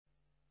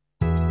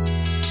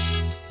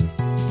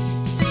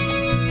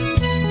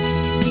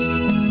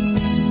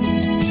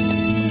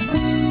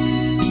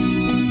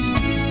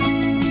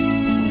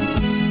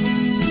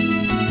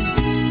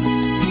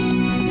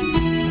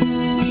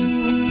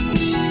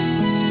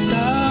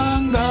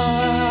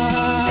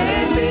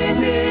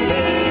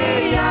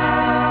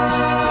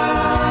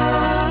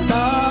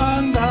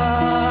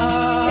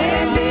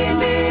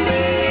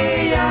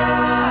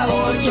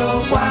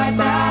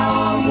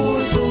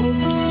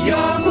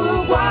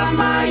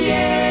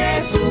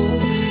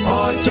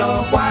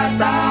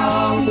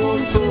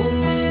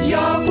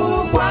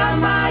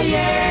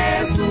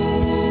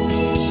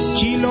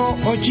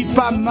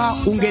ochipama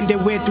ungende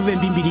wetu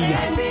vembimbilia,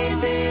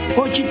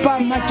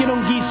 ochipama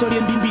chilongiso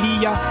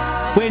lyembimbilia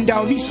kwenda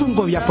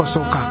obisungo vya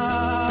posoka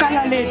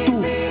kala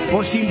letu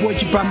osimbu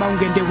ochipama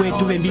ungende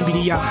wetu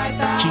vembimbilia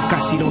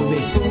chikasirobe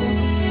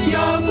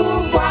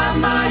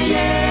yokukwama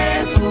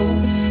Yesu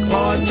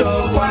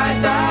ocho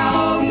kwata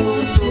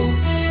ongusu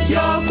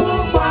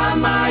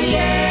yokukwama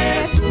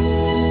Yesu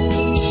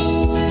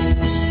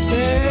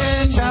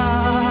enda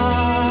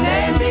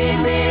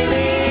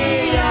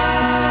nembibilia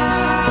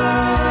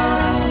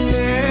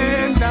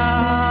enda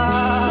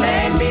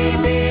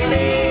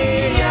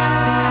nembibilia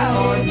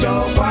ocho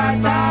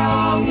kwata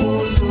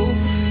ongusu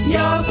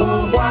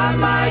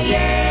yokukwama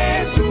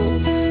Yesu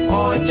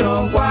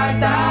ocho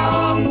kwata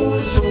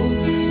ongusu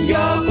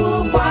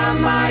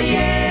yokukwama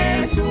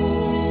Yesu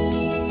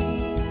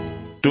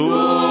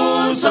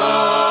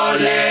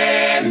tusole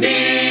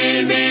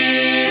mbibilia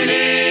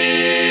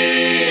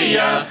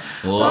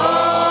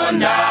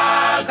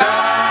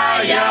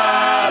ondakaya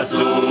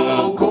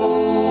suku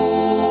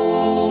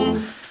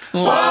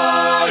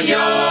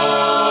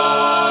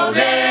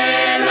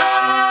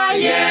oyovela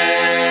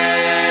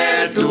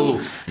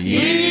yetu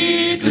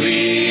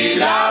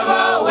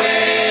itwilavo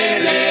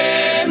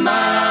welema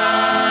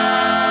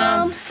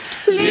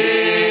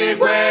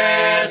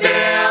likwete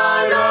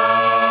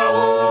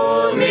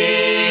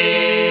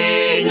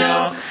olohuminyo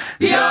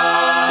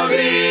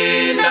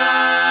vyavina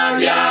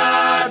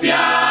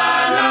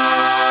vyavyala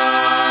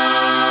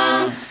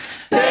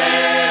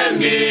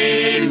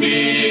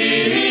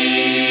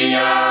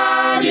embimbilia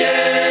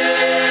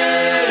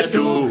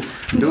vyetu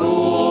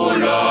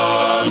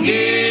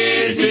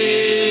ndulongisi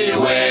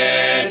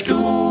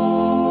wetu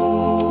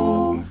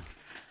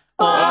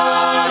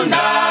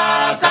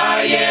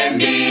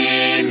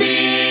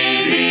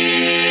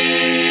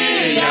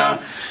ondakayembimbilia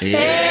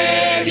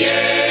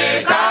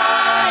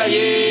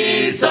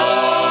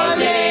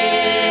evyekayisole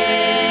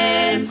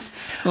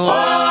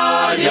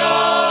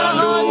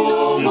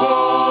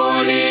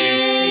olyondunguli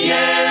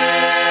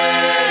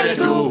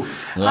yetu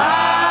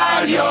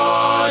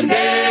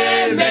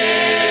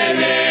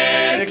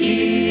alyondemeleki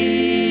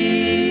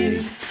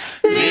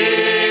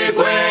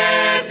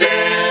likwete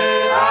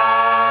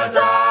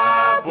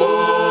asapulo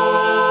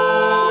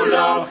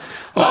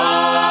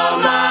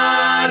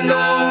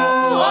omanu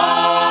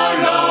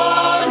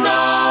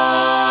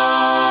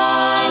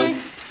olonoi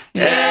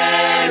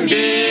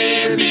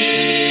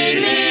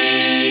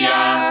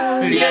embimbilia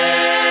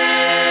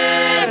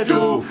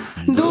vyetu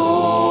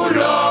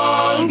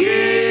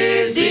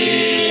ndulongisi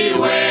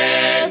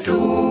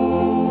wetu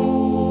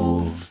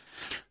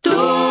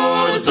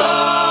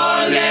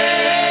tusole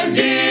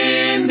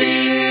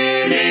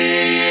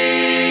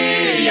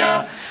mbimbilia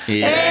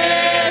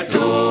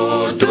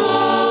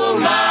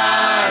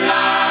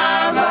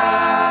etutumalava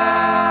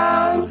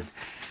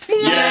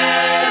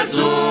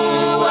Yesu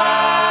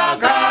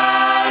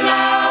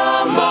akala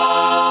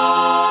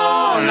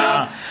omola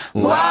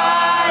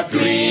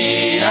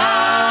watwia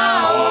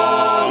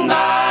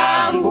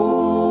ongangu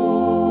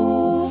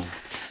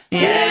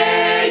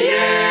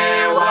yeye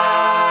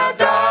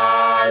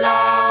watala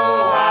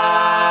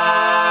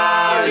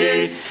wali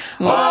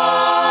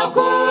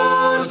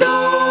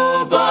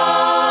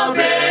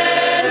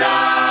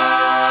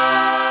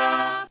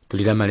okutupopela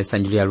tulilama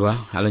lesanjuli alwa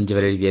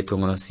alonjevereli vyetu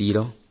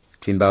ng'onosiro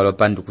twimba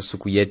olopandu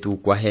kusuku yetu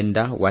kwa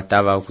henda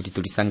watava okuti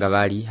tulisanga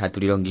bali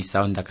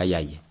hatulilongisa ondaka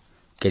yaye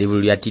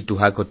kelivulu lya Titu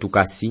hako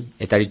tukasi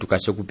etali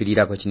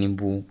tukashokupilira ko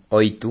chinimbu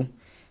oitu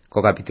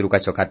ko kapitulu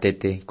kacho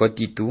katete ko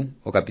Titu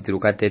o kapitulu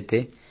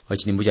katete o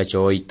chinimbu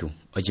chacho oitu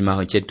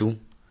ochimaho chetu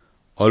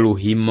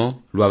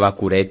oluhimo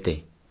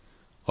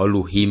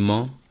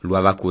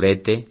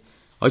lwabakurete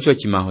ocho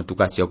chimaho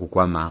tukasi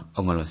okukwama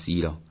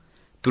ong'olosiro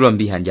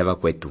tulombiha njaba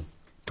kwetu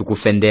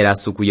tukufendera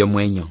suku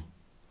yomwenyo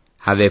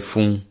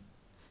havefu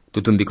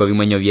tutumbiko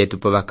bimwenyo byetu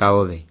po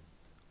bakaove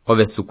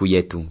ove suku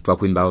yetu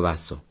twakwimba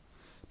obaso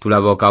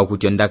tulaboka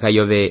okuti ondaka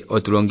yove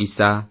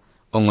otulongisa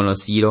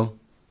ong'olosiro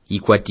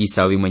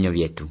ikwatisa obimwenyo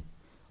byetu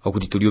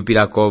okuti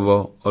tuliupila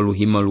kobo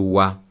oluhimo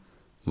luwa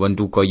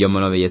bonduko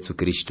yomolobe Yesu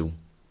Kristu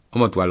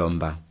omo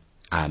twalomba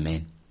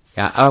amen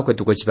ya awa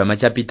kwetu ko chipama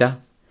chapita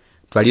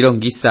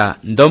twalilongisa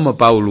ndomo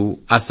Paulo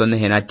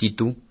asonehe na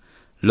Titu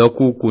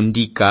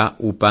lokukundika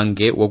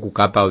upange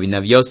wokukapa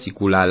obina byosi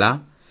kulala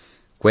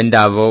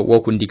kwendavo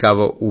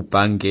wokundikavo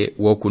upange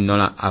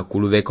wokunola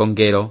akuluve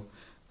kongero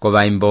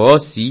kobaimbo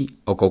osi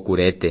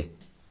okokurete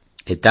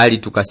etali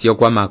tukasio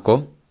kwa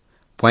mako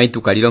pwai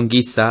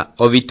tukalilongisa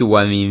ovitu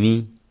wa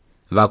mimi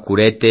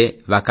vakurete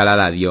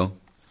vakalalavyo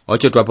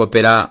ocho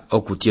twapopela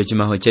okuti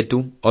ochimaho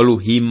chetu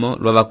oluhimo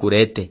lwa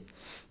vakurete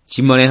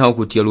chimoleha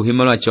okuti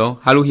oluhimo lwacho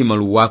haluhimo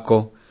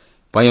luwako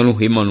pwai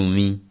oluhimo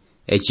lumi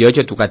echi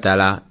ocho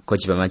tukatala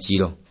kochipama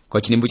chilo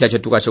kochinimbu chacho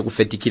tukasho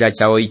kufetikila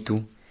chao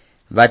itu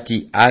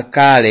vati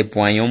akale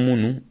pwai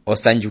omunu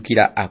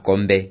osanjukila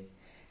akombe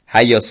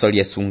hayo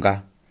solye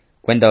sunga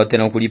kwenda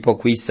otena okulipo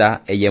kwisa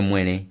eye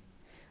mwene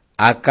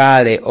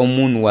akale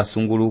omunu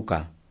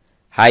wasunguluka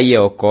haye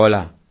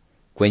okola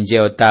kwenje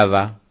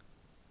otava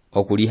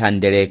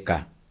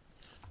okulihandeleka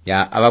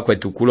ya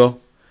abakwetukulo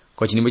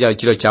ko chinimbo cha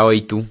chilo chawo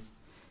itu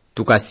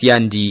tukasia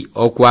ndi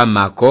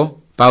okwamako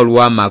Paulo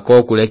wamako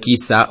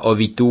okulekisa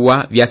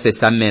ovituwa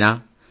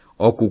vyasesamena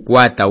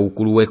okukwata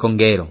ukulu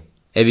wekongero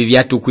ebi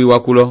byatukwiwa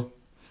kulo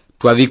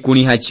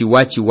twabikuniha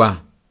chiwa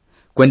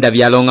kwenda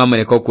byalonga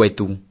mweleko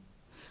kwetu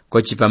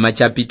ko chipama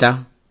chapita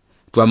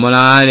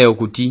twamola ale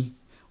okuti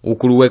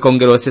ukulu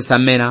wekongero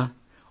sesamena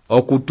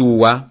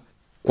okutuwa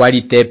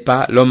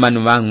kwalitepa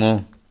lomanu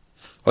bango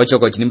ocho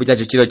ko chinimbo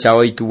chacho chilo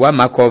chawo ituwa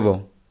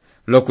makobo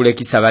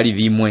lokulekisa bali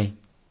bimwe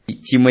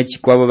chimwe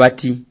chikwabo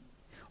bati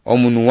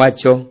omunu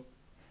wacho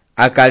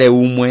akale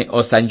umwe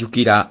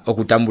osanjukira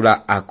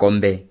okutambula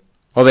akombe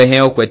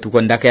obehe okwetu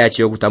kondaka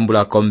yacho okutambula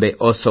akombe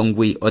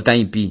osongwi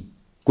otaipi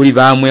kuli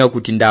bamwe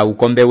okutinda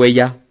ukombe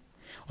weya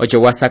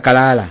ocho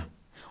wasakalala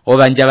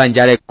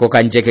obanjale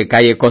kokanjeke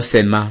kaye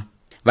kosema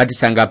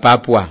batisanga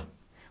papwa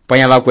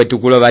panya bakwetu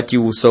kulo bati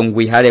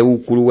usongwi hale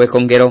ukulu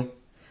wekongero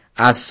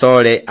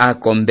asole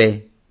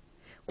akombe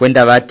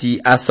kwenda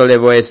bati asole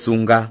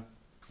boesunga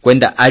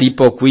kwenda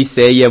alipo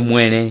kuiseye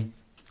mwene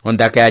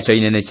ondaka yacho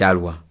inene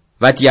chalwa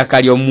bati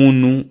akali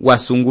omunu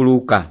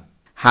wasunguluka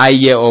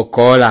haye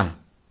okola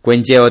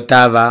kwenje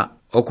otava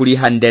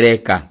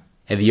okulihandereka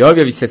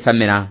ebyobyo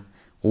bisesamena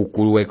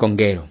ukulu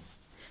wekongero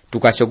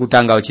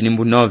tukashokutanga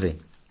ochinimbu 9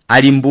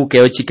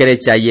 alimbuke ochikere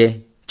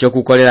chaye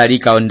chokukolera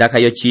lika ondaka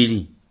yo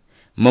chili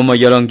momo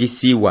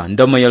yolongisiwa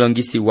ndomo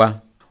yolongisiwa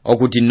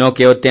okuti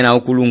noke otena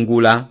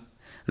okulungula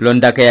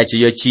londaka yacho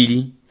yo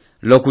chili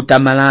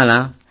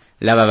lokutamalala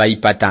laba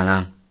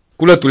baipatana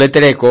kulo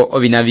tuletereko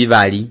obina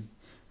bibali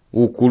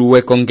ukulu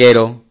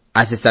wekongero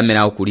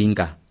asesamena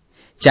okulinga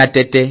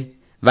chatete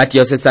bati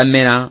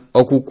osesamena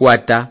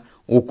okukwata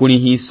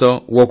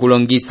ukulihiso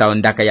wokulongisa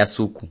ondaka ya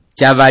suku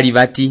chavali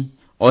bati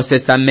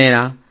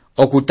osesamena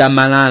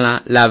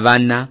okutamalala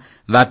lavana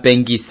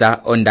vapengisa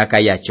ondaka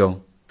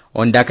yacho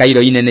ondaka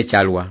ilo inene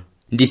chalwa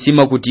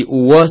ndisimo kuti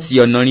uwosi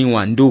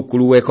yonoliwa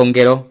ndukulu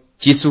wekongero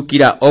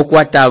chisukira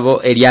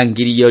okwatavo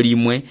eliangiliyo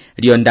limwe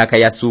liondaka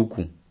ya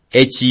suku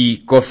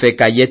echi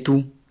kofeka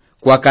yetu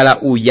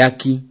kwakala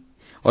uyaki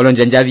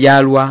olonjanja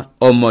byalwa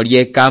omo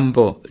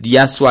lyekambo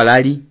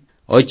lyaswalali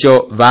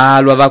ocho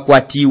valwa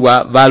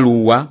vakwatiwa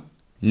valuwa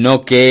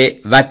noke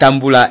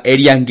vatambula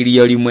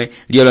eliangiliyo limwe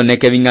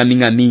lyoloneke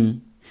bing'aming'ami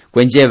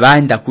kwenje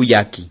vanda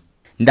kuyaki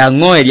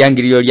ndango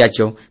eliangiliyo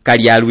lyacho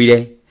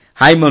kalyalwile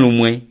haimo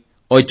lumwe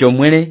ocho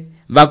mwele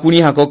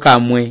vakunihako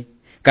kamwe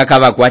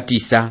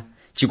kakavakwatisa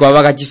chikwa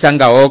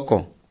vakachisanga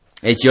oko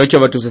echi ocho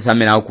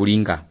batusesamena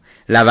okulinga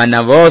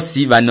lavana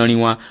vosi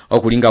vanoliwa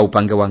okulinga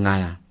upange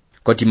wang'ala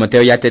ko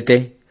Timoteo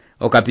yatete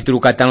okapitulu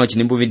 5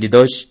 chinimbu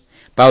 22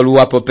 Paulo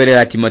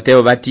wapoperera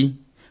Timoteo bati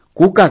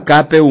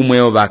kukakape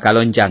umweo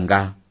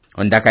bakalonjanga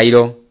ondaka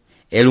ilo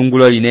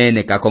elungulo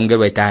linene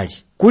kakongerwa etali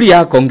kuli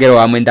akongero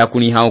amwenda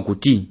kuniha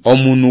okuti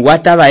omunu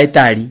wataba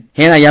etali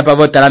hena yapa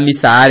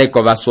votalamisa ale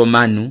ko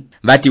basomanu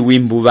bati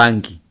wimbu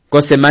bangi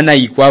ko semana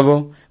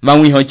ikwavo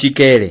bamwiho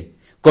chikele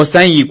ko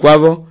sai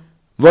ikwavo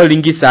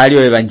volingisa ali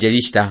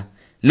evangelista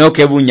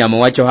noke bunyamo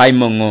wacho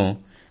haimongo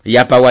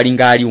yapa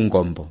walinga ali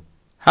ungombo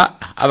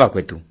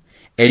abakwetu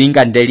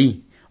elinga ndeli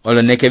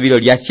oloneke bilo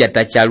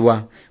lyasiata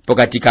chalwa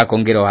pokatika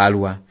akongero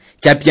halwa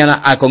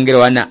chapiana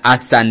akongero ana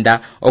asanda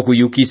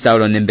okuyukisa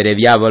olonembere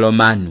byabo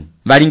lomanu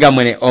balinga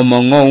mwene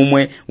omongo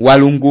umwe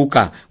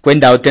walunguka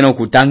kwenda oteno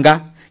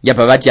kutanga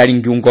yapa bati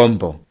alingi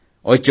ungombo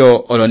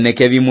ocho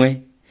oloneke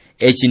bimwe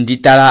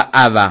echinditala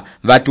aba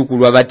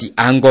batukulwa bati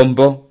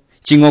angombo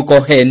chingoko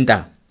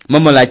henda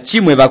momola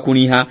chimwe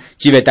bakuniha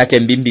chibetake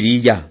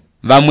mbimbiliya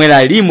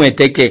vamwela limwe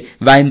teke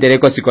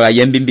vaendeleko sikola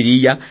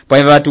yembimbiliya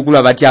pwa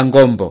batukulwa bati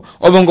angombo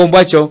obongombo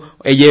acho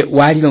eye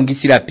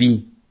walilongisira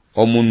pi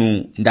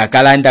omunu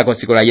ndakalanda ko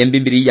sikola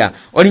yembimbiliya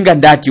olinga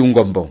ndati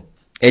ungombo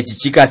echi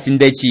chikasi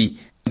ndechi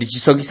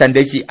ndichisokisa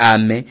ndechi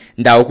ame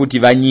ndawo kuti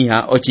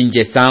vanyiha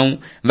ochinjesau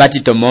vati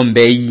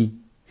tomombeyi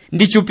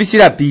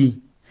ndichupisira pi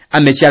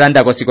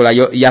amechalanda ko sikola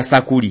ya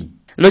sakuli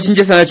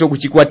lochinjesa nacho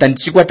kuchikwata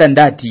ndichikwata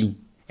ndati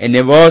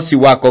ene vosi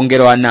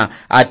wakongero ana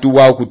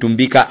atuwa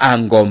okutumbika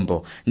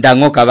angombo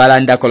ndangoka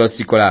balanda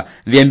kolosikola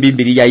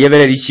vyembimbiliya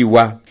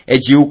yevelelichiwa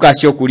echiuka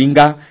sio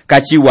kulinga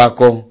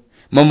kachiwako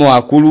momo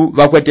wakulu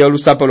vakwete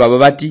olusapo lwabo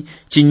bati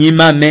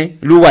chinyimame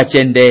luwa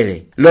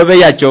chendele lobe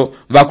yacho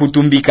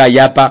vakutumbika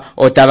yapa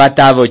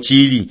otabatavo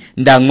chili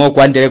ndango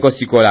kwandeleko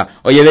sikola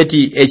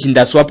oyebeti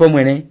echindaswapo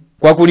mwene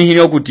kwa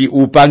kunihino kuti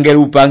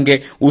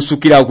upange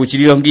usukira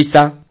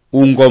okuchililongisa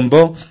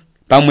ungombo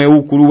pamwe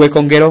ukulu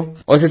wekongero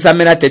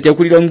osesamena tete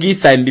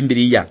okulilongisa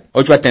embimbiliya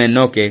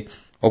ochwatenenoke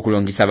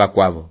okulongisa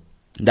bakwavo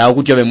ndawo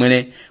kutyo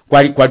bemwene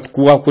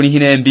kwa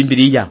kunihina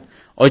embimbiliya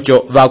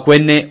ocho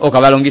vakwene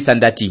okabalongisa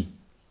ndati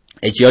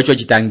echi ocho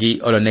chitangi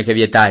oloneke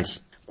byetali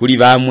kuli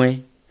bamwe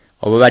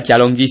obo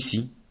batyalongisi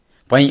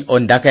pwai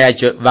ondaka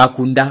yacho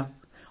vakunda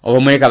obo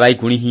mweleka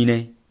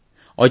vaikunihine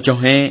ocho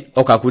he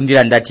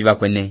okakundira ndati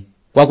bakwene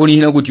kwa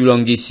kunihina kuti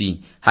ulongisi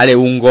hale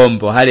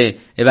ungombo hale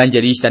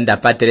evangelista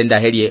ndapatere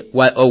ndahelie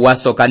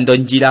wasoka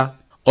ndonjira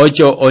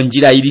ocho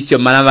onjira ilisio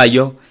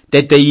malavayo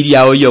tete ili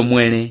aoyo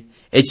mwene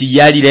echi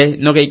yalile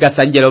noke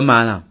ikasanjelo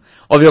mala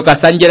ovyo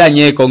kasanjera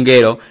nye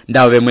kongero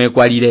ndawe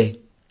mwekwalire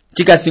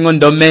chikasingo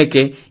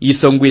ndomeke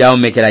isongwira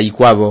omekera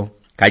ikwabo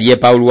kaliye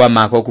Paulo wa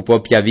mako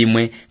kupopya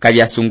vimwe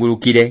kali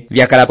asungulukire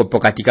vyakala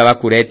katika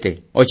bakurete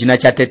ochina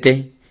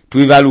chatete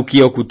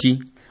tuivalukio kuti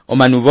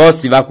omanu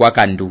vosi vakwa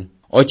kandu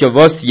ocho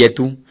vosi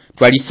yetu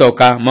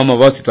twalisoka momo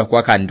vosi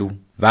twakwa kandu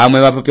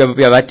vamwe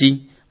vapopya bati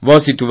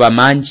vosi tuva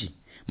manji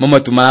momo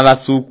tumala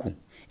basuku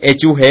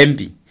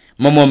echuhembi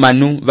momo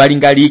manu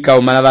valingalika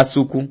omala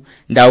basuku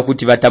ndao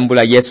kuti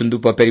vatambula Yesu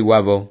ndupopeli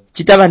wavo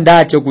chitava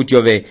ndacho kuti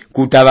ove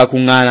kutava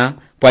kungala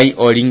pwai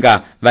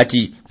olinga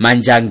vati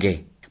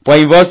manjange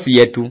pwai vosi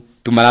yetu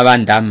tumalava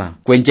ndama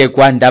kwenje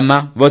kwa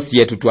ndama vosi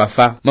yetu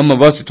tuafa momo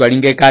vosi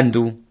twalinge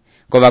kandu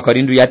kova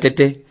Korindu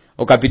yatete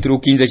o kapitulu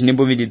 15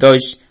 chinimbu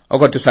 22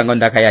 oko tusango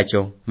ndaka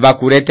yacho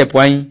vakurete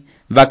pwai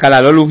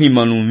vakala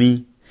loluhimo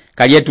numi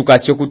kaliye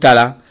tukasyo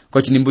kutala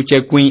ko chinimbu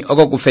chekwi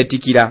oko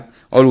kufetikira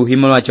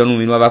oluhimo lwacho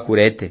numi lwa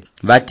vakurete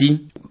vati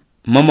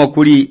momo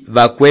kuli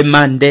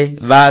vakwemande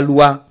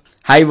valwa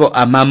haivo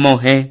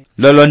amamohe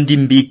lolo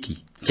ndimbiki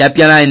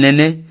chapyana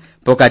enene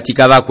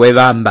pokatika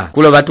vakwevamba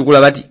kulo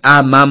vatukula vati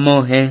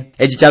amamohe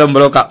echi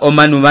chalomboloka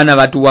omanu vana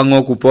vatu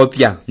wango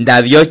kupopya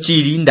ndavyo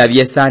chili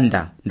ndavye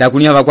sanda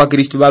ndakunia vakwa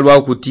Kristu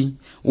valwa kuti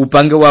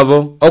upange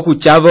wavo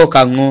okuchavo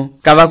kango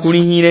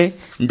kavakulihile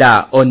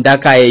nda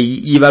ondaka eyi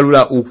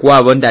ivalula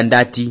ukwavo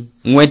ndandati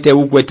mwete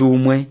ukwetu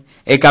umwe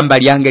ekamba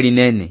lyange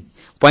linene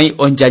pwai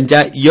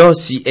onjanja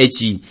yosi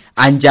echi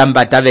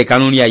anjamba tave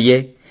kanulia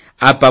ye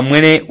apa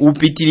mwene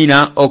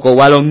upitilina oko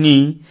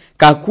walongi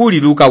kakuli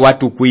luka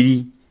watu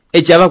kwili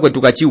echi ava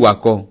kwetu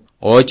kachiwako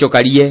ocho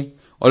kaliye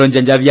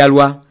olonjanja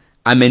vyalwa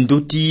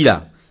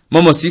amendutila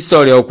momo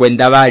sisole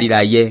okwenda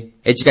valila ye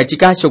echi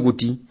kachikasho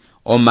kuti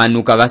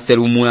omanuka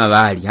vaselumula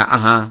vali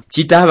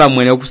chitava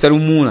mwene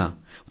okuselumula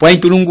pwai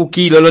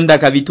tulungukilo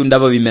londaka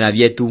vitundavo vimena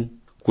vyetu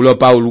kulo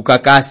Paulo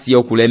kakasi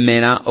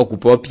okulemela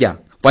okupopya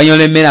pwai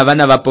olemela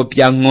vana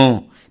vapopya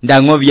ngo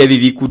ndango vyevi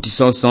vikuti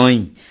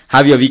sonsoi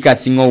havyo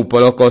vikasingo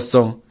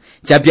upolokoso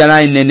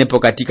chapyala enene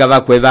pokatika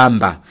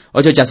vakwevamba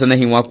ocho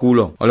chasonehimwa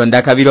kulo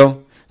olondaka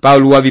vilo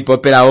Paulo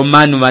wavipopela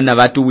omanu vana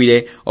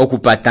vatuwile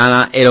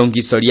okupatana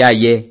elongiso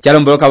lyaye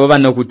chalomboloka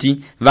vovano kuti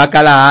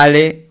vakala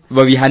ale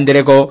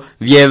vovihandeleko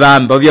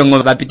vyevamba vyongo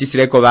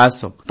vapitisileko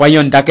vaso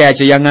pwanyo ndaka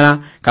yacho yangala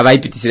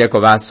kavaipitisireko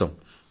vaso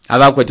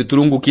avakwetu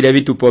tulungukile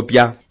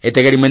vitupopya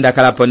etekeli mwenda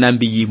kalapo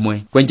nambi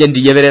yimwe kwenje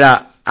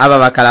ndiyevelela ava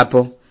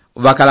vakalapo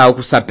vakala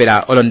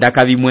okusapela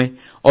olondaka vimwe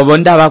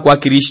ovonda vakwa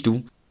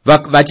Kristu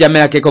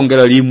vatiamela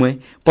kekongelo limwe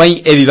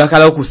pwai evi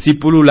vakala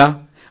okusipulula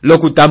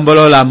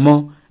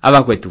lokutambololamo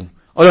avakwetu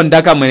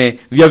olondaka mwene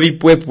vyo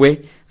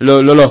vipwepwe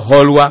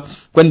loloholwa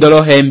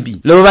kwendolo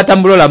hembi lolo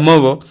vatambulola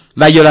movo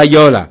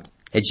vayola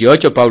echi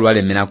ocho Paulo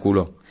alemena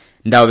kulo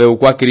ndawe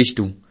ukwa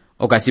Kristu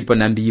okasipo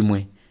nambi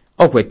imwe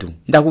okwetu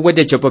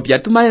ndakukwete chopopya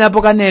tumalena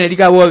pokanele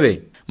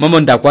likawove momo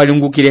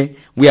ndakwalungukile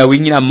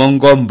uyawingila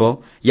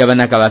mongombo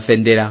yabanaka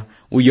bafendera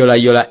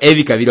uyola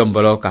evi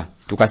kavilomboloka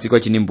tukasiko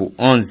chinimbu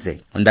 11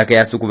 ondake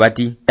yasuku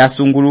vati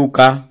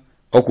tasunguluka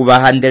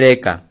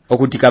okubahandeleka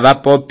okutika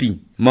vapopi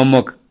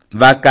momo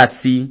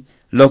vakasi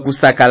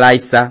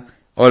lokusakalaisa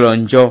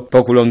olonjo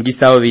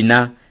pokulongisa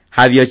ovina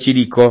havyo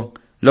chiliko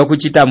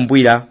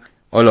lokuchitambwila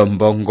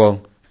olombongo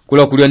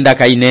kulo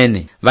kulyondaka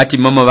inene vati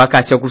momo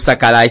vakasi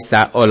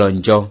okusakalaisa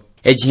olonjo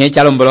echihe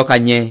chalomboloka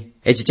nye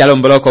echi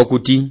chalomboloka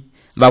okuti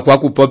vakwa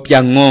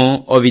kupopya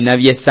ngo ovina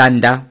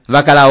vyesanda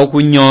vakala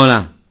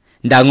okunyola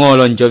ndango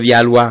olonjo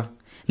vyalwa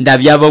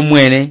ndavyavo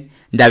mwene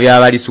ndavyava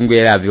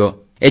valisungwiravyo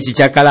echi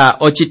chakala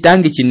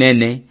ochitangi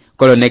chinene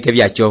koloneke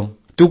vyacho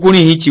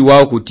tukuni hichi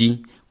wao kuti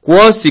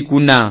kwosi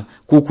kuna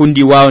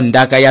kukundi wao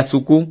ndaka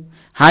yasuku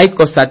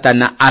haiko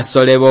Satana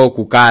asolevo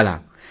okukala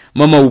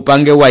momo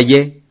upange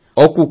waye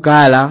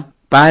okukala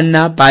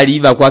pana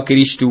paliva kwa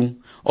Kristu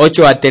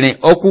ocho atene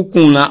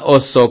okukula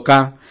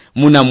osoka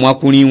muna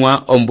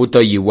mwakuliwa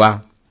ombuto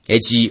yiwa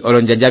echi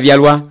olonjanja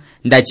vyalwa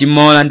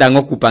ndachimola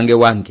ndango kupange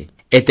wange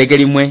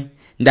etekelimwe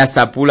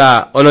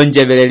ndasapula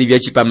olonjeveleli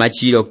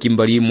vyochipamachilo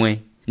kimbo limwe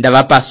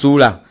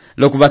ndavapasula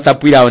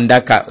lokuvasapwila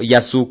ondaka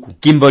yasuku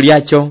kimbo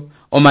lyacho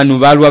omanu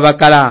valwa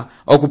vakala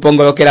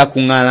okupongolokela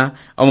kungala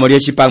omolyo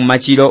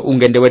chipamachilo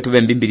ungende wetu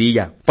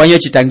vembimbiliya pwanyo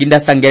chitanginda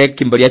sangele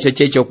kimbo lyacho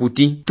checho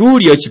kuti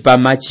tulio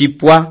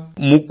chipamachipwa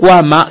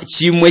mukwama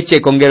chimwe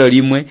chekongelo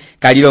limwe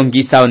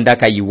kalilongisa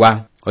ondaka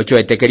yiwa ocho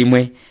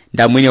etekelimwe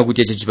ndamwini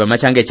okuti echo chipama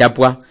change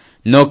chapwa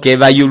noke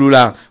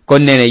vayulula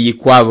konene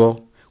yikwavo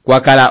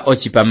kwakala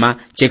ochipama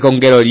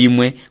chekongelo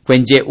limwe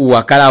kwenje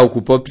uwakala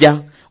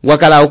okupopya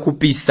wakala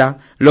okupisa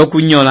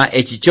lokunyola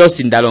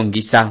echichosi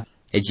ndalongisa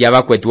echi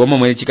abakwetu womo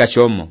mwene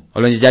chikashomo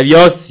olonjeja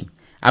vyosi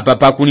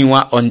apapa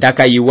kuniwa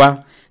ondaka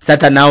yiwa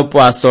Satana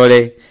opo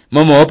asole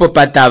momo opo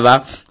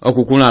patava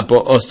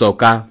okukunapo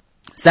osoka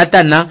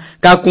Satana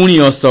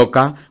kakuni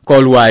osoka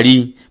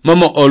kolwali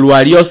momo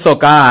olwali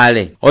osoka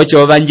ale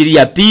ocho vanjiri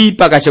ya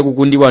pipa kashe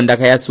kukundiwa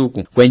ondaka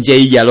yasuku kwenje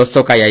iya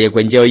losoka yaye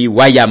kwenje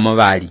oyiwa ya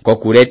movali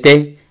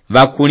kokulete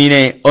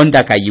vakunine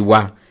ondaka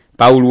yiwa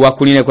Paulo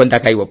wakunine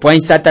kondaka yiwa pwa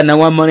Satana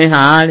wamone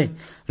haale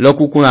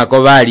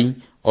lokukunako vali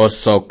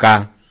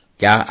osoka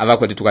ya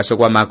abakwetu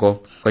tukashokwa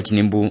mako ko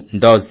chinimbu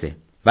ndoze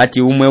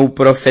bati umwe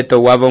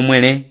uprofeto wabo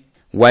mwene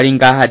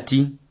walinga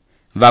hati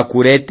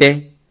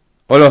vakurete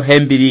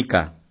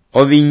olohembirika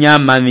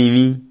ovinyama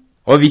mimi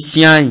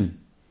ovisyanyi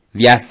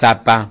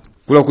vyasapa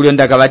kulo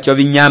kulyondaka bati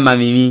ovinyama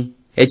mimi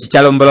echi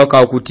chalomboloka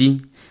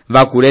okuti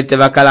vakurete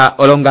vakala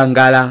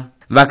olongangala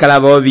vakala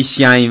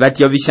bovisyanyi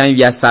bati ovisyanyi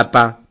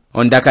vyasapa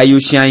ondaka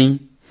yusyanyi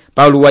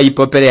Paulo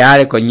waipopele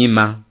ale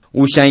konyima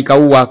usyanyi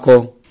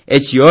kauwako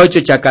echi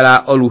ocho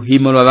chakala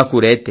oluhimo lwa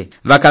vakurete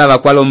vakala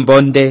vakwalo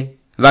mbonde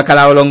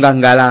vakala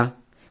olongangala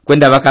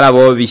kwenda vakala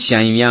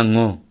bovisyanyi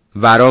vyango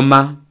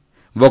varoma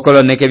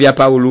vokoloneke vya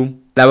Paulo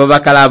labo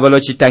vakala bolo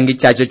chitangi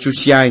chacho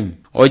chusyanyi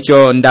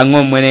ocho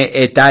ndango mwene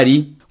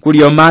etali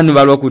kuli omanu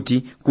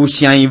valokuti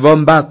kusyanyi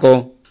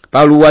vombako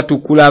Paulo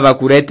watukula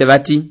vakurete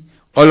vati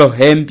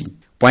olohembi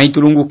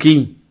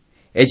pwaitulunguki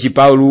echi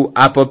Paulo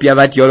apopya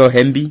vati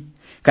olohembi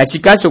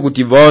kachikaso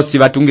kuti vosi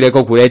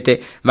vatungireko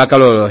kurete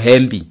vakala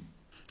olohembi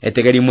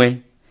etekelimwe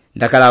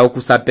ndakala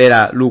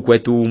okusapela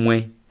lukwetu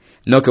umwe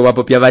noke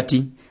wapopya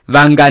vati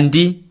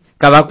vangandi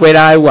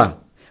kavakwerawa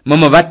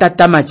momo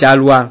vatatama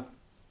chalwa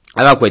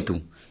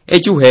abakwetu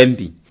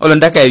echuhembi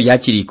olondaka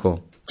ebyachiliko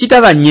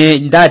chitabanye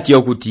ndati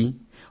okuti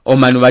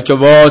omanu bacho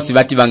bosi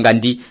bati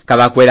vangandi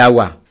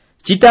kavakwerawa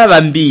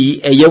chitaba mbi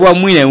eyewa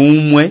mwine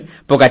umwe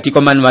pokati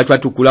komanu bacho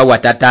atukula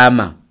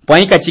watatama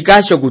pwaika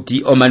chikasho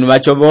kuti omanu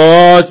bacho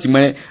bosi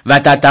mwene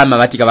vatatama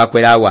bati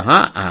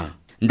kavakwerawa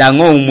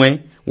ndango umwe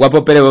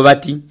wapopelewo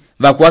bati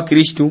vakwa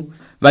Kristu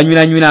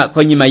vanywila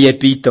konyima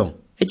yepito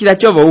echila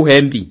chovo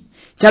uhembi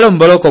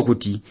chalomboloko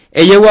kuti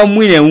eyewa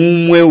mwine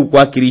umwe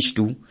ukwa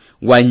Kristu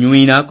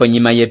wanywina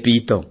konyima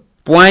yepito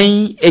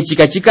pwai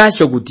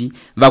echikachikasho kuti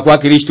vakwa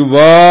Kristu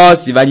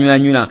vosi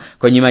vanywila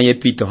konyima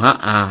yepito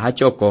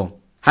hachoko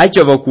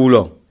hachovo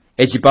kulo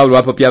echi Paulo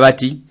wapopya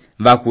bati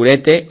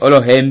vakurete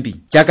olohembi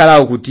chakala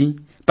okuti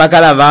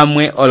pakala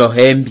vamwe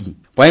olohembi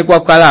pwai kwa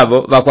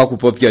kalavo vakwa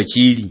kupopya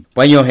chili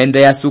pwai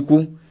ohende ya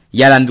suku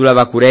yalandula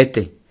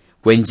vakurete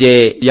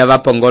kwenje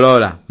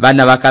yavapongolola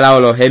vana vakala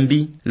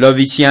olohembi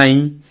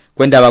lovisyanyi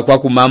kwenda vakwa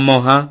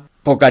kumamoha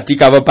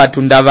pokatika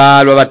vopatunda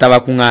valo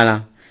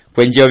vatavakung'ala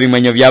kwenje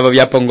ovimwenyo vyavo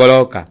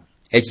vyapongoloka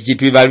echi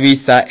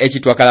chitwivalwisa echi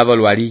twakalavo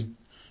lwali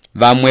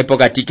vamwe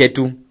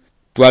pokatiketu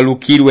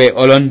twalukirwe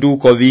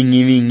olonduko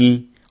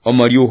ving'i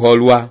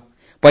omoliuholwa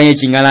pwanye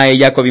ching'ala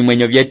eyako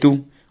vimwenyo vyetu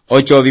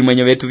ocho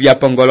vimwenyo vyetu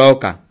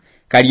vyapongoloka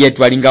kaliye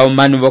twalinga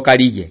omanu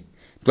vokaliye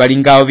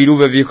twalinga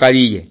oviluve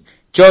vikaliye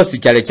chosi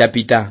chale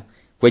chapita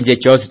kwenje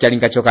chosi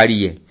chalinga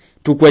chokaliye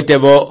tukwete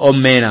vo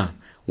omena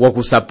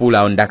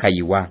wokusapula ondaka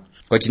yiwa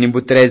kochinimbu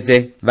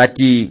 13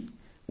 vati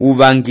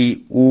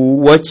uvangi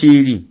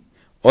uwochili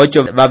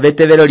ocho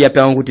vavetevelo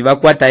lyapewa kuti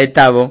vakwata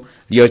etavo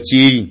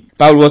lyochili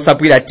Paulo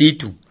osapwila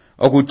Titu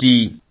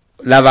okuti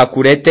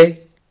lavakurete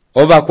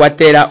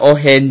ovakwatela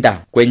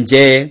ohenda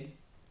kwenje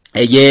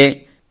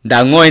eye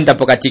ndangoenda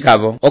pokati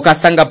kavo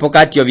okasanga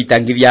pokati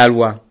ovitangi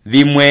vyalwa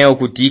vimwe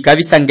okuti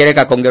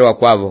kavisangeleka kongelwa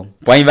kwavo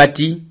pwai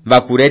vati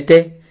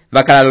vakurete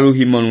vakala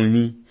luhimo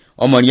luni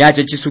omoni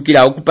acho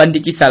chisukila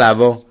okupandikisa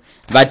lavo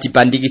vati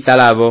pandikisa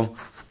lavo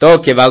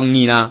toke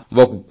vang'ina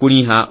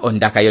vokukuniha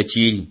ondaka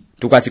yochili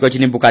tukasiko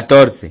chinimbu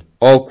 14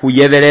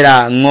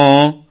 okuyevelela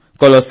ng'o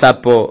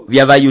kolosapo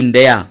vya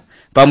vayundea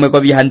pamwe ko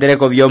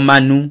vihandeleko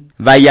vyomanu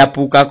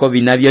vayapukako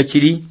vina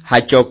vyochili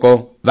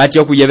hachoko vati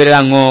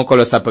okuyevelela ng'o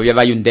kolosapo vya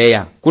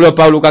vayundea kulo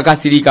Paulo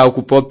kakasirika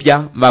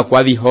okupopya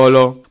vakwa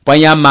viholo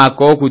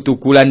pwanyamako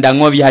okutukula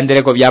ndang'o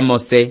vihandeleko vya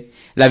Mose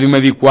la vimwe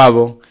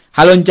vikwavo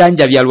halo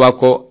njanja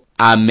vyalwako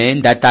ame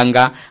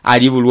ndatanga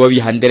alivuluo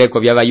vihandeleko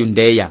vya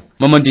vayundea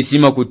momo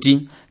ndisimo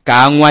kuti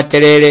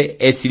kaang'watelele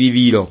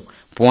esilivilo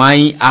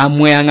pwai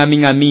amwe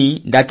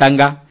ang'aming'ami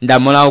ndatanga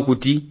ndamola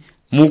okuti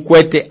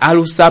mukwete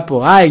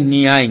alusapo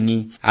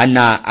aing'i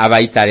ana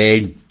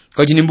abaisraeli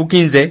kochinimbu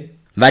 15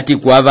 vati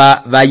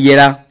kwava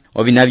vayela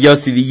ovina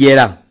vyosi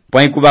viyela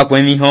pwai kuva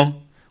kwemiho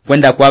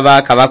kwenda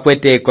kwava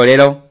kavakwete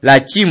ekolelo la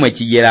chimwe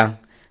chiyela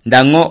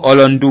ndang'o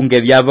olondunge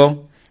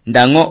vyavo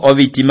ndang'o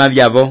ovitima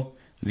vyavo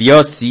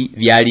vyosi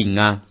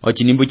vyaling'a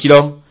ochinimbu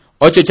chilo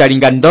ocho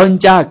chalinga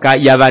ndonjaka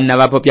ya vana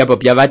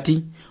vapopya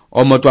vati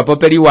omo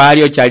twapopeliwa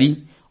alio chali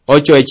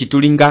ocho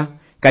echitulinga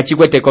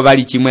kachikweteko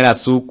vali chimwe la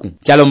suku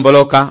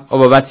chalomboloka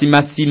obo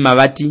basimasima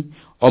vati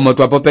omo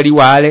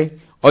twapopeliwa ale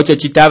ocho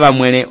chitava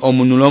mwene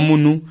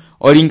omunulomunu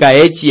olinga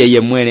echi yeye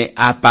mwene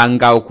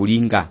apanga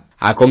okulinga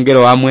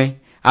akongelo amwe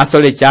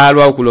asole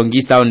chalwa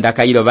okulongisa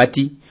ondaka ilo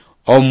vati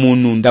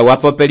omunu nda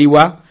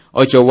wapopeliwa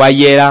ocho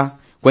wayela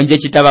kwenje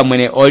chitava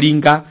mwene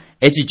olinga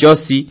echi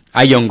chosi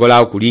ayongola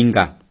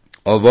okulinga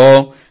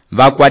obo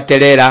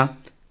vakwatelera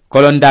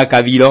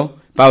kolondaka vilo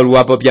Paulo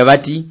wapopya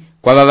vati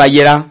kwava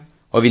vayela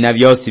ovina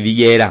vyosi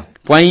viyela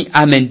pwai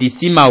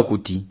amendisima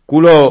okuti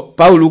kulo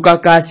Paulo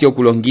kakasi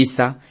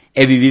okulongisa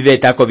ebi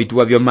vivetako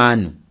vituwa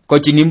vyomanu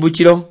kochinimbu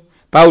chilo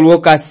Paulo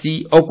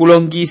okasi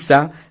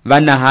okulongisa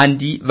vana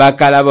handi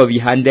vakalavo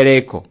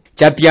vihandeleko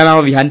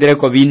chapyalamo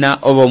vihandeleko vina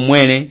ovo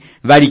mwene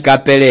vali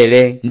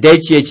kapelele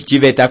ndechi echi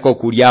chivetako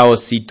kulyao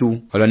situ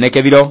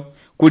oloneke vilo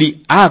kuli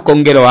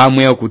akongelo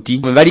amwe okuti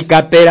bali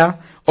kapera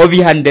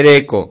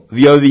obihandereko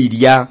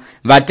byobilya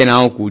batena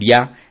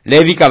okulya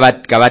levi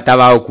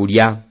kabataba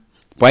okulya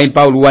pwa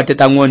Paulo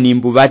wateta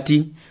nimbu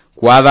bati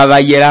kwaba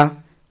bayera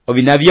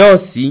obina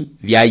byosi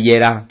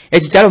byayera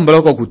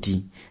ekikyalomboloko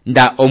kuti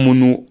nda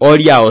omunu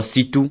olya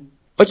ositu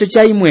ocho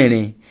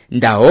chaimwene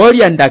nda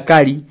olya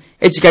ndakali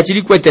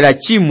ekikachiri kwetera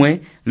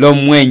chimwe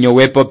lomwenyo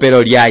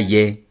wepopero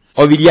lyaye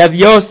obilya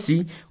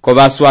byosi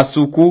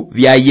kobaswasuku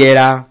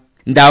byayera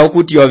nda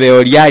okuti obe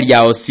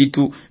olya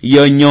ositu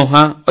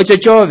yonyoha ocho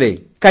chove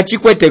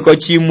kachikweteko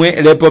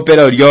chimwe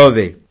lepopero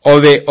lyobe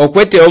obe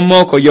okwete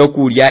omoko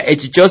yokulya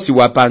echichosi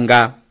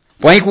wapanga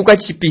pwaikuka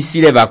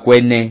chipisile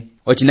bakwene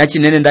ochina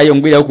chinene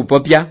ndayongwile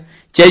okupopya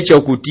checho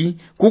okuti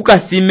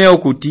kukasime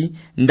okuti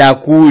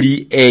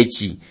ndakuli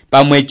echi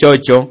pamwe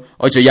chocho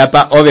ocho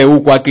yapa obe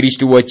ukwa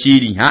Kristu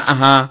wochili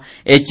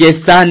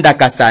echesanda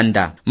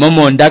kasanda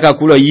momo ndaka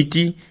kulo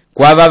yiti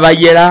kwaba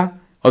bayera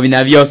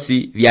obina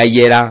byosi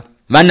byayera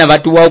bana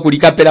batuwa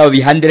okulikapela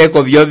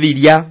obihandereko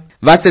byobilya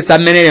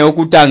basesamenene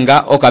okutanga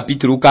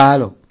okapitulu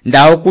kalo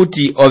nda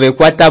okuti obe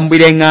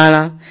kwatambwile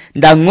ng'ala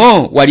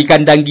ndango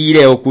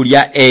walikandangire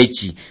okulya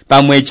echi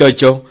pamwe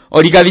chocho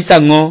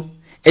olikabisa ngo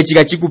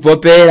echika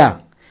chikupopera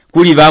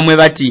kuli bamwe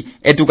bati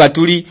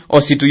etukatuli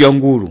ositu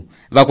yongulu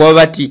bakwaba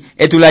bati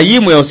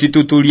etulayimwe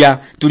ositu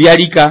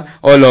tulyalika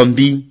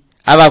olombi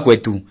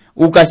abakwetu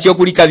ukasio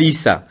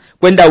kulikabisa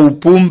kwenda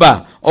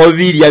upumba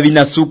obilya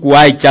binasuku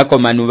aichako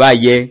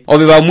manubaye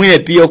obe bamwile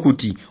pio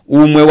kuti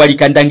umwe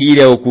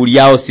walikandangire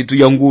okulya ositu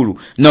yongulu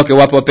noke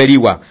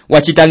wapoperiwa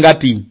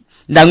wachitangapi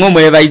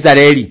ndangomwe ba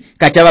Israeli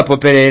kachaba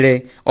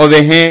popelele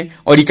obehe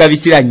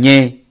olikabisira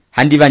nye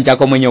handi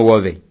banjako mwenyo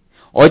wobe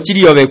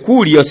ochili obe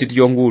kuli ositu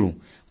yongulu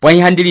pwa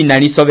handili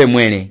nani sobe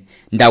mwene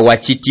nda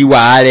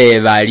wachitiwa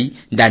ale bali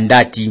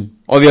ndandati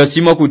obe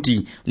osimo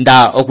kuti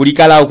nda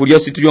okulikala okulya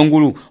ositu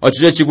yongulu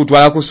ochicho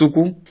chikutwala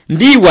kusuku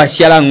mbi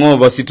washala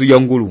ngobo ositu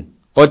yongulu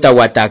ota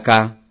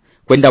wataka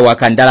kwenda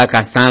wakandala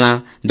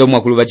kasala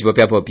ndomwa kuluba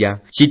chipopya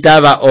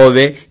chitaba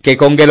obe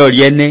kekongelo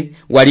lyene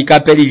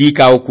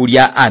walikapelilika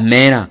okulya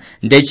amera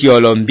ndechi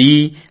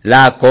olombi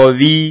la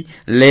kovi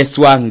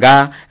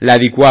leswanga la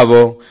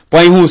bikwabo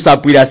pwa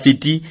ihusapwila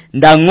siti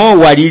ndango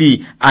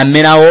walili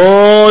amera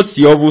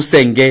osi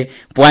obusenge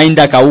pwa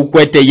indaka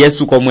ukwete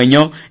Yesu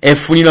komwenyo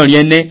efunilo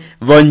lyene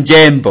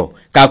vonjembo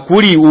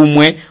kakuli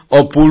umwe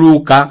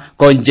opuluka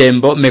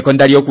konjembo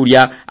mekonda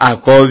lyokulya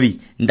akovi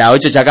nda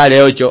ocho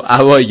chakale ocho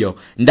aboyo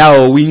nda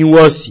owinyi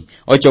wosi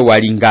ocho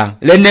walinga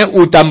lene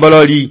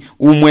utambololi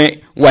umwe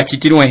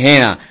wachitirwe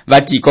hera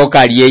bati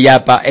kokaliye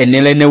yapa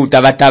enelene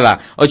utabataba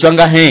ocho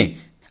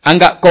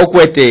anga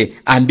kokwete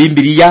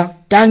ambimbiliya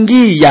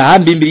tangiya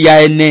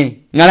ambimbiliya ene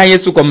ngala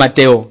Yesu ko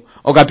Mateo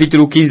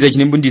okapitulu 15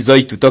 chinimbundizo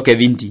itutoke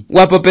 20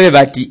 wapopele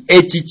bati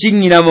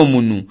echichingiramo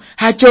munu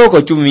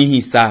hachoko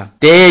chumihisa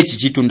te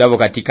echichitundabo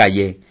katika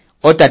ye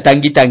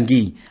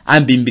otatangi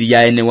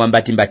ambimbiliya ene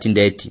wambati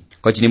ndeti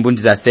ko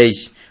chinimbundiza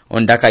 6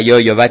 ondaka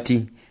yoyo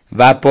bati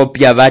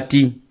vapopya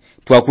bati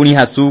twakuni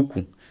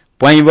hasuku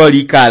pwaivo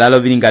likala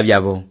lovilinga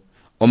byabo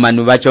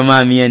omanu bacho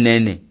mami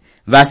enene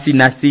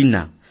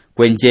vasinasina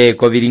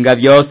kwenjeko vilinga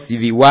byosi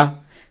biwa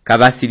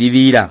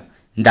kabasilibira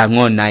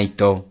ndangona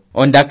ito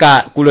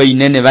ondaka kulo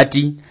inene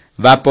bati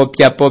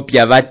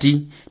vapopya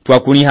bati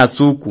twakuni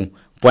hasuku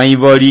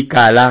pwaivo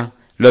likala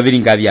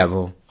lovilinga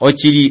byabo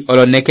ochili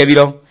oloneke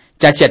biro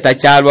chasiata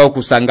chalwa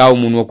okusanga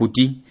omuntu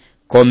okuti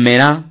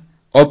komera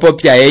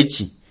opopya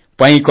echi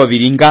pwaiko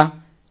vilinga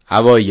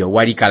aboyo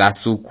walikala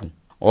suku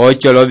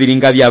ocho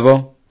lovilinga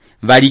byabo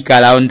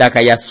valikala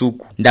ondaka ya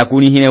suku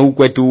ndakunihine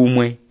ukwetu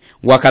umwe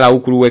wakala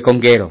ukuluwe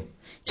kongero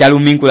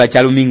chalumingu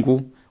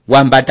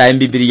wambata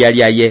embibili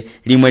lyaye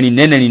limwe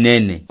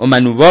linene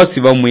omanu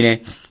bosi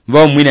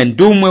bomwine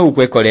ndumwe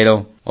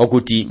ukwekolero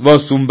okuti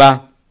bosumba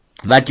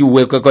bati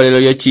uwekwekolero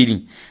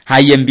lyochili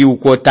haye mbi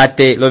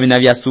ukwotate lovina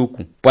bya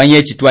suku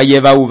pwanye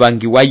chitwaye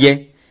baubangi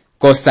waye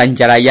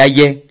kosanjala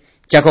yaye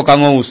chako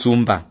kango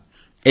usumba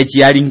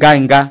echi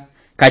alinganga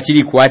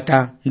kachili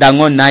kwata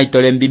ndango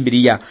naitole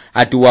mbimbiliya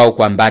atuwao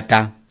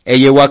kwambata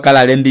eye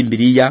wakala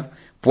lembimbiliya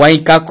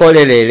pwaika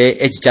kolelele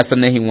echi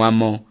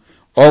chasonehimwamo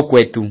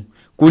okwetu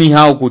kuni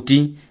hao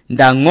kuti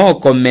ndango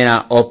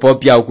komera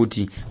opopya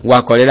okuti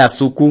wakolela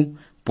suku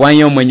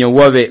pwanyo mwenye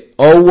wobe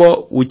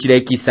owo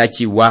uchilekisa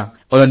chiwa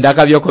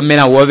olondaka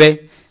byokomera wobe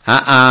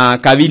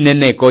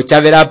kabineneko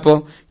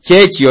chaverapo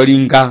chechi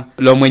olinga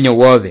lo mwenye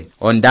wobe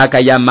ondaka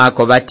ya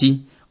mako bati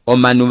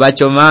omanu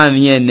bacho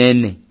mami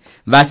enene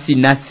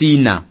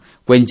vasinasina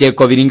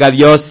kwenjeko vilinga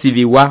byosi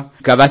biwa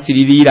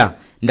kabasilibira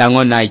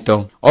ndango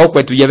naito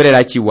okwetu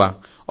yeberera chiwa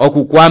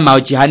okukwama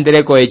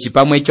ochihandereko echi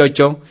pamwe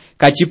chocho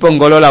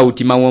kachipongolola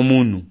utima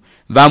womunu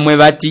bamwe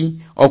bati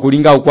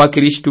okulinga ukwa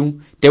Kristu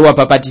te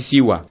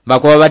wapapatisiwa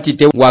bakoba bati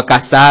te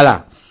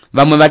wakasala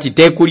bamwe bati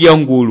te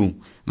kulyongulu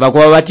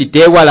bakoba bati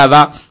te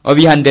walaba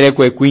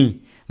obihandereko ekwi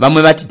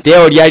bamwe bati te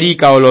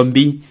olyalika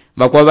olombi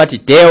bakoba bati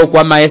te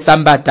okwama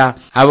esambata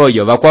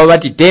aboyo bakoba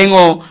bati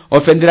tengo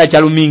ofendera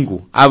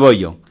chalumingu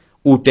aboyo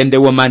utende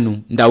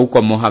womanu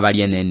ndauko moha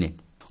balienene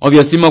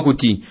Ovyo simo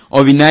kuti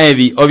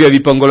ovinaevi ovyo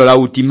vipongolola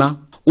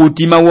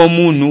utima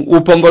w'omunu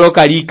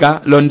upongoloka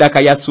lika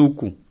londaka ya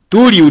suku.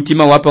 Tuli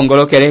utima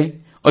wapongolokele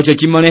ocho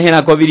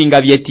chimonehela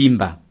vilinga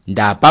vyetimba.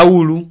 Nda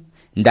Paulu,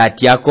 nda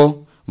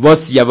Tiako,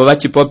 vosi yabo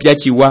bachipopya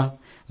chiwa,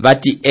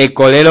 vati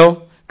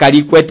ekolelo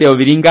kalikwete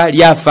ovilinga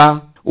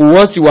lyafa.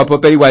 Uwosi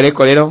wapopeli wa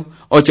lekolelo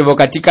ocho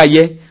vokatika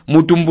ye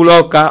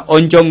mutumbuloka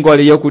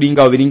onjongole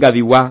yokulinga ovilinga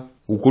viwa.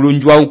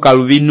 Ukulunjwa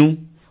ukaluvinu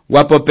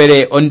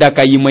wapopele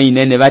ondaka yimwe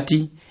inene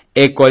vati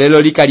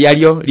ekolelo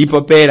likalyalyo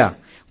lipopela.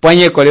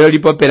 Pwanye ekolelo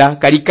lipopela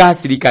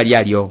kalikasi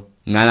likalyalyo.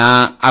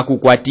 Ngala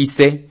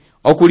akukwatise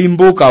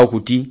okulimbuka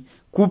okuti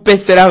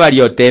kupesera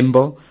valyo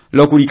tembo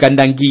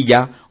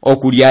lokulikandangiya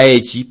okulya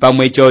echi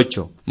pamwe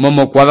chocho.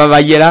 Momo kwava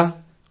vayela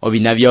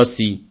ovina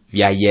vyosi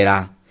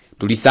vyayela.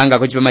 Tulisanga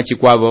ko chipama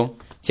chikwavo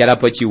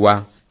chalapo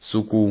chiwa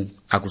suku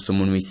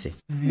akusumunuise.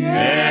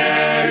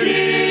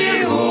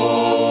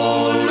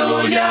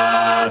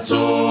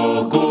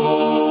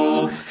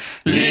 Suku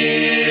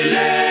lilemela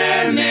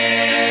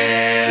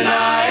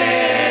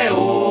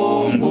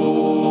eungu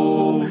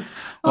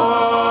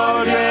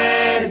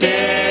orete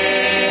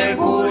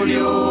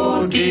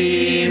kulyutima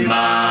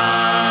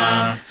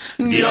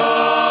byokwimula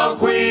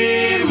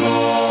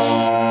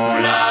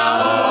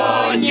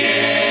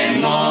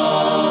onyengo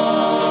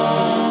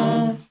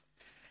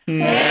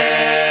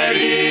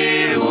erigulu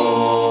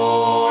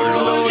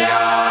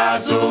lya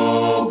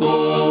suku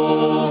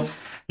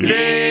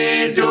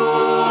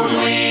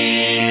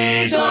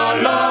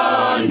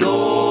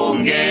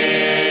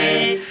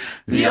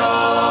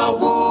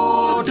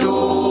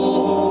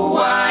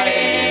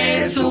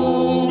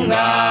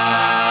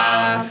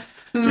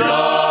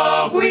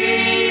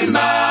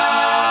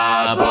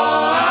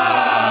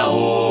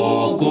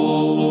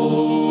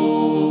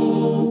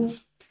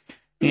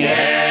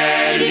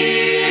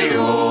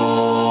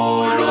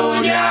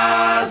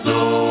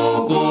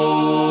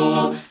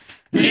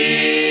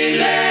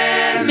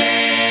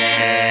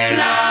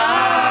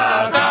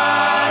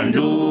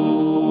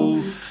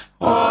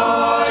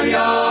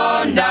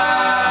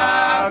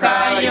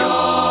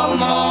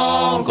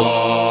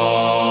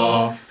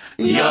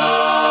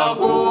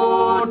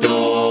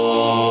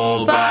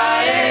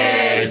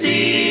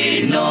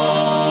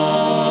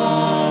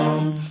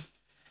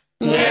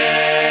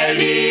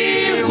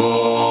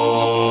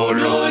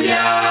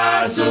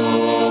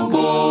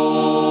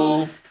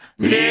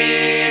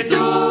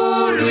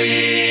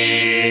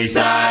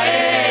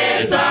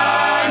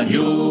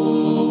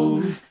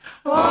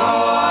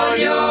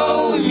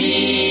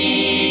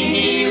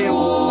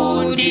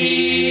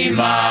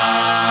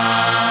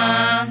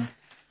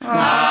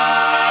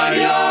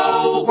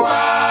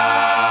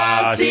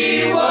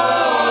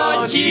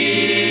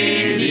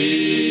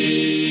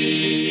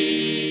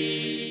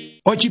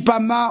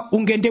Ochipama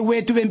ungende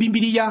wetu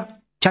vembimbiliya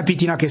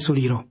chapitina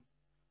kesuliro.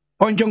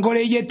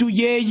 Onjongole yetu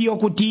yeyi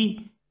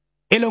okuti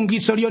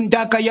elongiso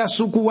lyondaka ya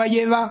suku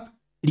wayeva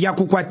lya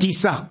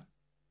kukwatisa.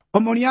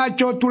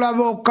 Omoniacho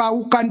tulavoka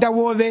ukanda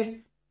wove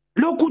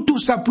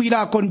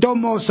lokutusapwilako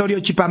ndomoso lyo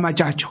chipama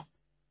chacho.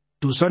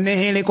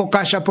 Tusonehele ko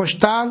kasha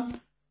postal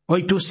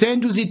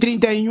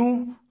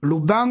 831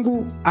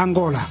 Lubangu,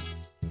 Angola.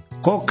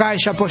 Ko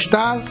kasha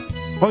postal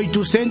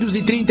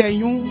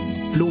 831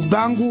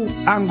 Lubangu,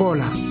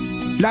 Angola.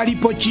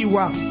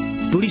 Lalipochiwa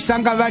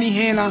tulisanga vani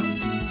hela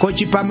ko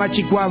chipama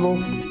chikwavo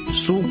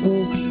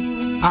suku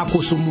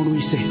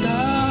akusumunuise.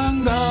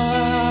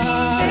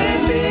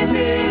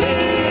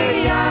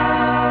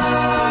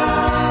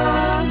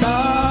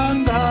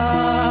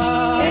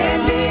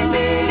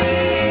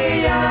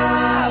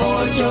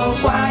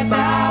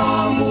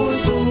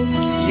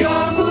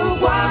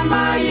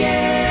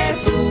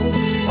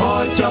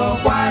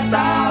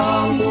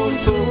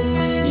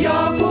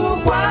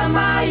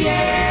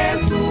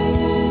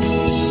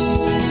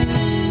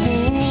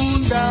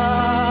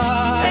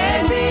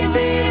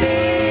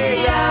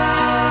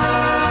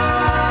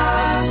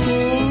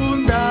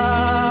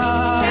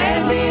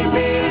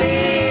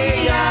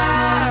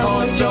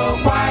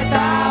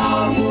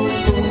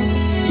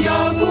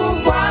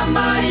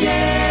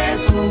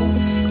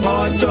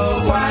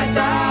 Ocho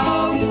kwata